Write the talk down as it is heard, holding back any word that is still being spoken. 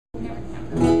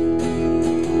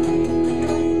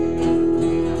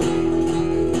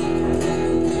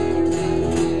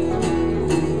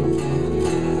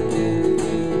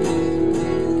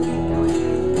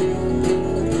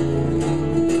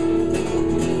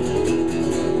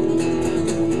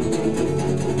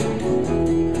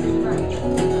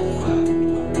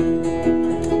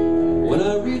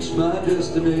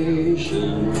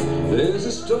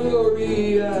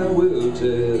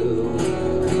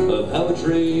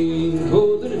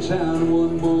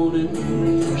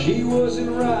She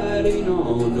wasn't riding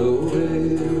on no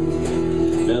rail.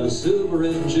 Now the silver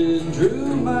engine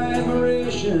drew my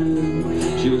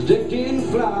admiration. She was decked in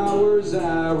flowers,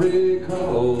 I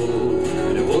recall,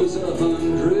 and it was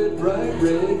 100 bright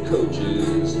red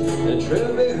coaches that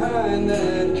trailed behind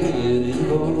that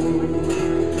cannonball.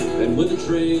 And when the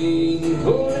train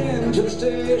pulled into the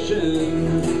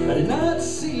station, I did not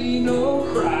see no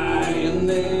crying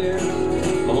there.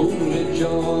 Only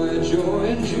joy, joy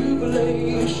and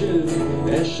jubilation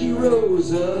as she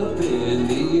rose up in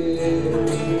the air.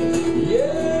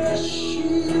 Yes,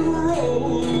 she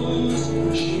rose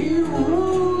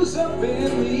up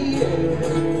in the air.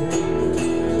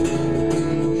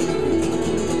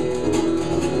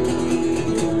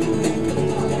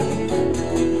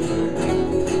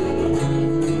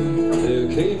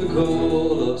 Came the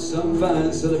call of some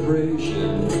fine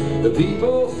celebration. The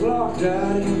people flocked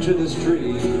out into the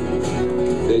street.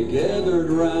 They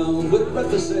gathered around with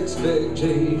breathless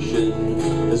expectation,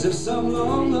 as if some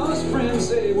long lost friends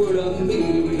they were to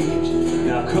meet.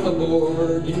 Now come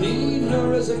aboard, you need no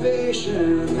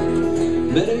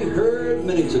reservation. Many heard,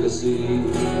 many took a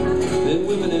seat. Then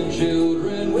women and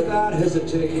children without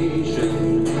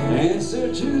hesitation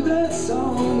answered to that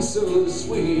song so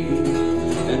sweet.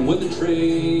 And when the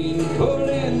train pulled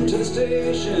into the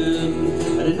station,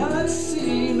 I did not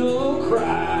see no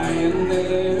crying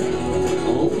there.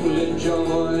 Only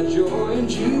joy, joy and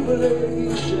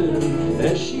jubilation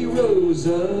as she rose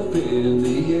up in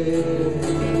the air.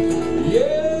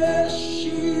 Yes,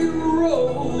 she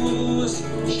rose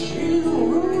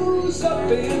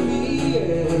up in the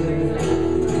air.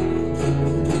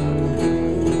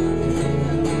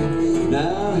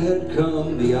 Now had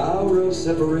come the hour of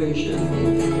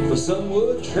separation, for some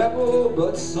would travel,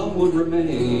 but some would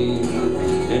remain.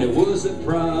 And it was a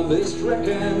promised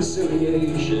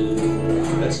reconciliation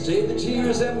that stayed the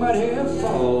tears that might have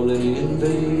fallen in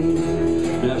vain.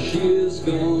 Now she is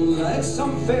gone like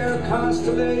some fair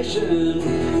constellation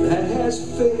that has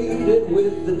faded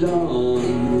with the dawn.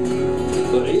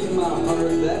 But in my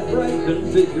heart that bright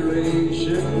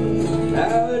configuration,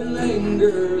 how it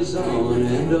lingers on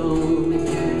and on.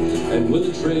 And when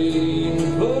the train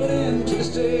pulled into the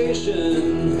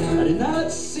station, I did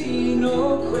not see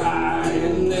no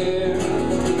crying there.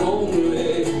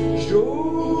 Only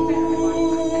joy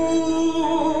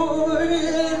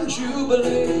and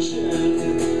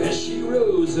jubilation as she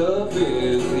rose up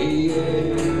in the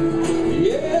air.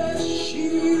 Yes,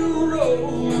 she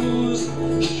rose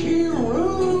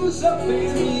up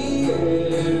in the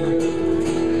air.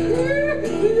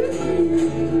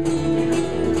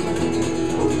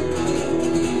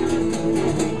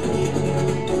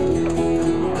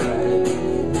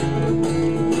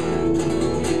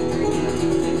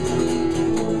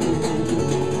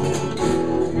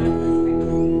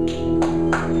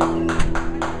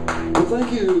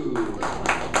 Thank you.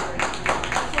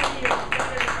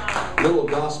 Little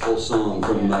gospel song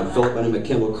from a fellow by the name of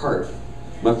Kendell Kardt.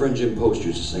 My friend Jim Post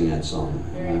used to sing that song.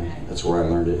 That's where I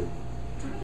learned it.